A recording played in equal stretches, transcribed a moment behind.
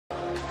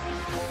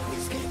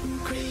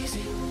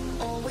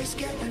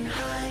Always getting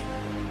high,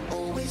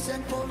 always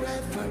and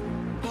forever,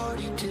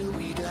 party till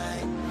we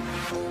die.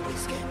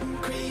 Always getting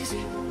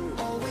crazy,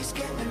 always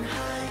getting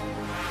high,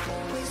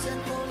 always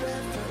and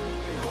forever,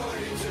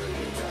 party till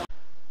we die.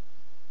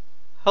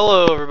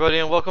 Hello everybody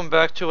and welcome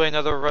back to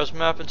another Rezzed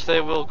map, and today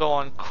we'll go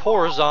on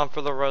Coruscant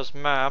for the Rezzed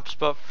maps,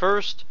 but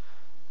first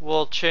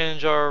we'll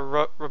change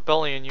our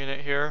rebellion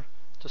unit here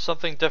to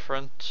something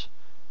different.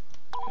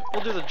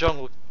 We'll do the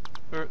jungle,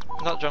 or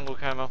not jungle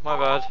camo, my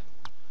bad.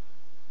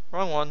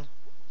 Wrong one.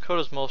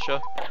 Coda's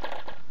militia.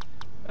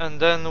 And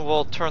then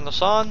we'll turn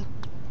this on.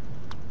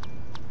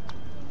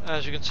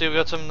 As you can see, we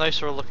got some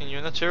nicer looking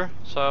units here,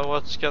 so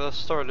let's get us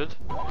started.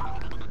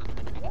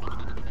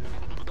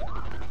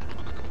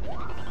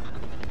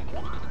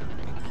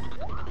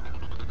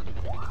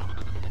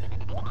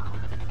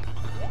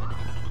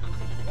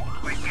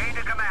 We gained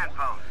a command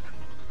post.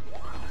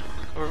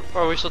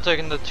 Are we still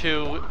taking the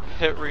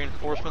 2-hit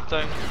reinforcement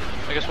thing?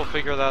 I guess we'll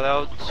figure that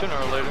out sooner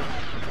or later.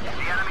 The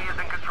enemy is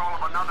in control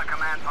of another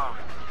command post.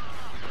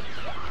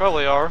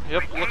 Probably are.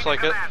 Yep, looks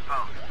like it.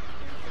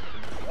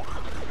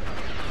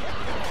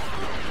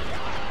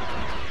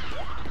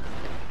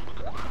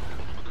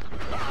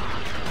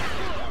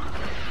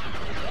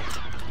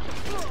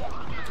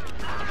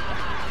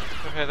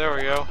 Okay, there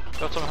we go.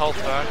 Got some health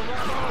back.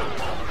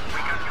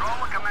 We control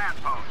the command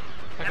post.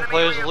 I can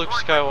play as Luke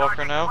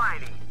Skywalker now.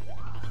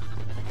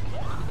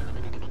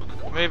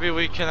 Maybe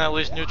we can at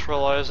least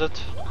neutralize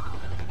it.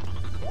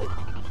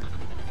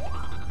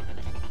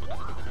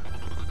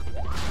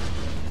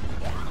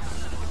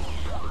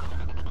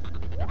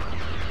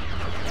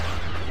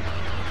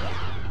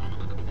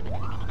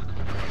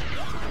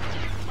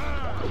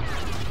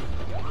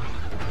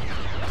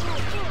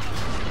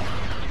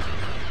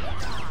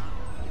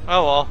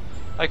 Oh well,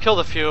 I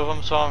killed a few of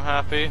them, so I'm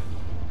happy.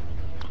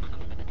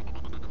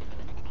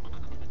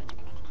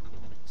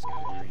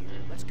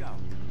 Let's go.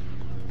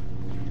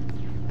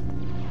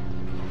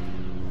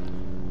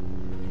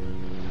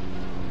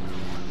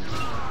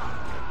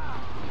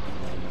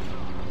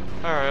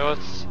 Alright,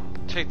 let's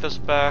take this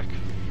back.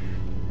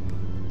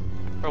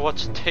 Or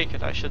let's take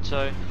it, I should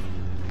say.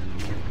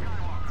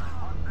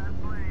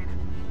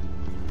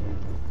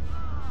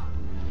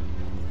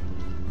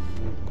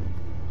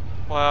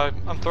 Wow,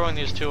 I'm throwing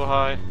these too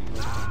high.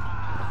 The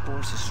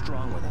force is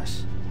strong with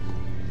us.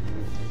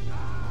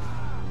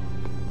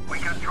 We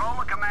control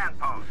the command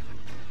post.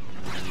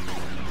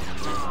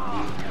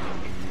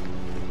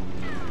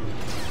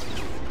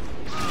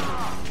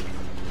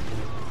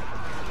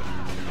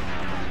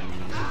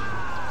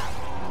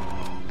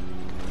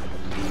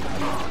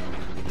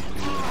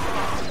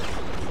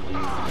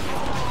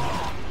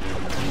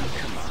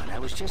 Come on, I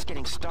was just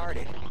getting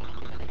started.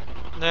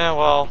 Yeah,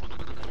 well,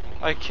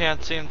 I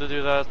can't seem to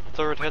do that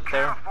third hit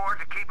there. Can't afford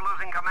to keep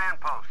losing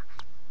command posts.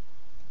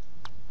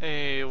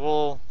 Hey,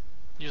 we'll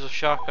use a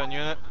shotgun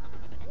unit.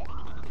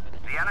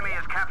 The enemy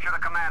has captured a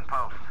command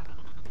post.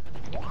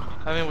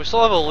 I mean, we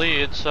still have a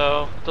lead,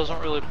 so it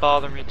doesn't really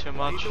bother me too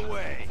much. Lead the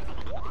way.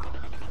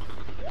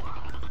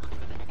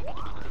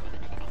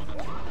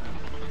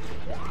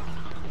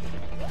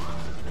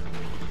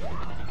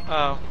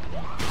 Oh.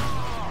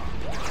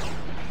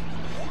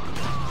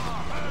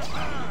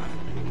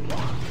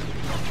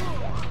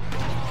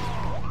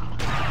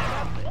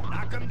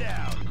 Knock him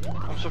down.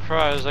 I'm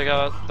surprised I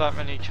got that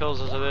many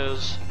kills as it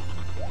is.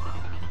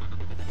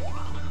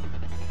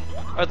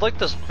 I'd like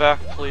this back,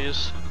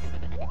 please.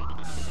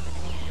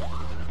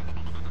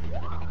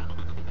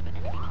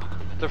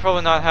 They're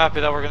probably not happy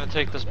that we're gonna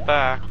take this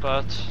back,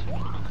 but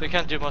they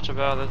can't do much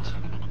about it.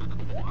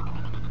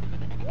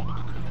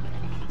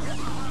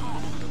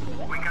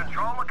 We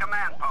control the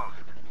command post.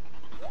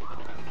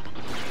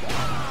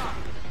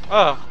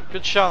 Oh,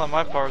 good shot on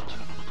my part.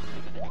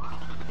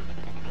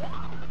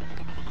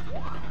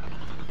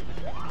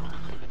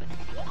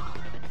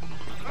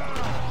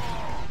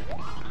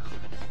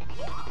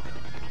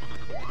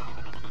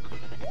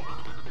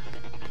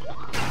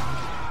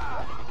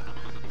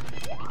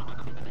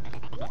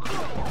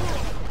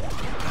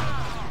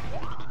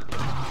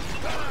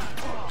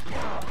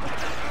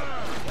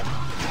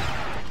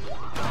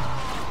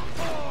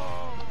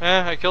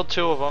 I killed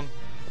 2 of them.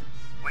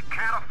 We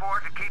can't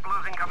afford to keep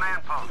losing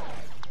command posts.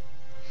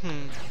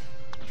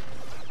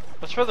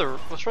 Let's try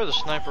the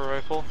sniper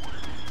rifle.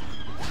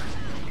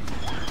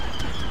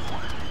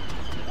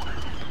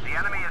 The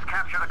enemy has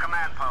captured a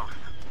command post.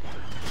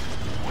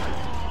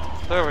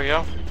 There we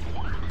go.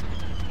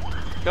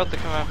 Got the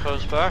command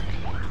post back.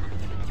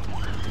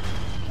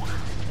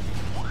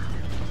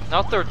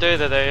 Not their day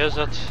today, is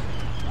it?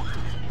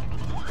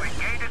 We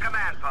gained a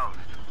command post.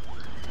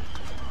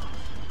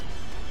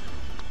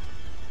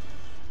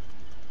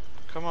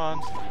 Come on.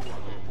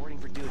 Reporting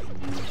for duty.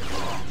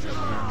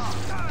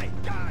 Die!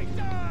 Die!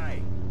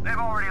 Die! They've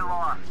already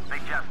lost. They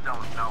just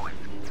don't know it.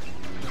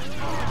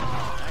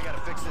 I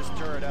gotta fix this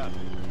turret up.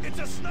 It's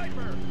a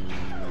sniper!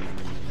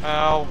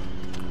 Ow.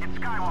 It's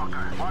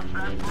Skywalker. Watch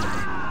that.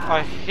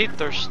 I hate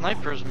their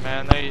snipers,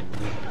 man. They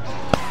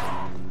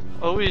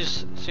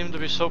always seem to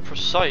be so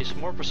precise,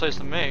 more precise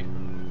than me.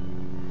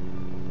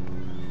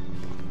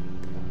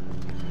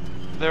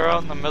 They're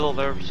out in the middle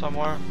there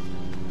somewhere.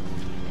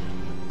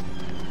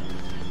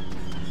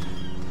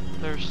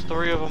 There's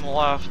 3 of them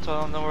left.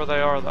 I don't know where they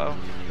are though.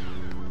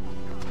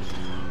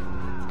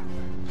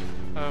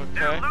 They're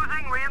Okay.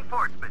 losing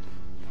reinforcements.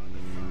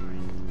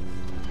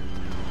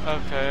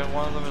 Okay,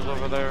 one of them is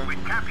over there.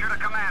 We've captured a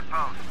command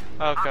post.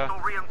 Okay. Hostile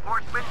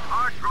reinforcements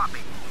are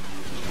dropping.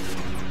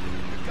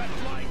 We've got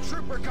flying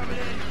trooper coming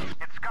in.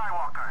 It's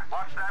Skywalker.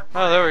 Watch that.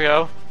 Oh, there we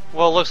go.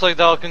 Well, looks like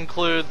that'll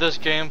conclude this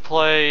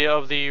gameplay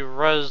of the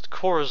Rezzed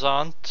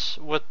Coruscant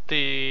with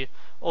the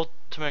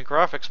Ultimate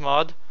Graphics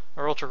mod,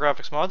 or Ultra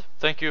Graphics mod.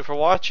 Thank you for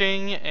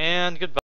watching, and goodbye.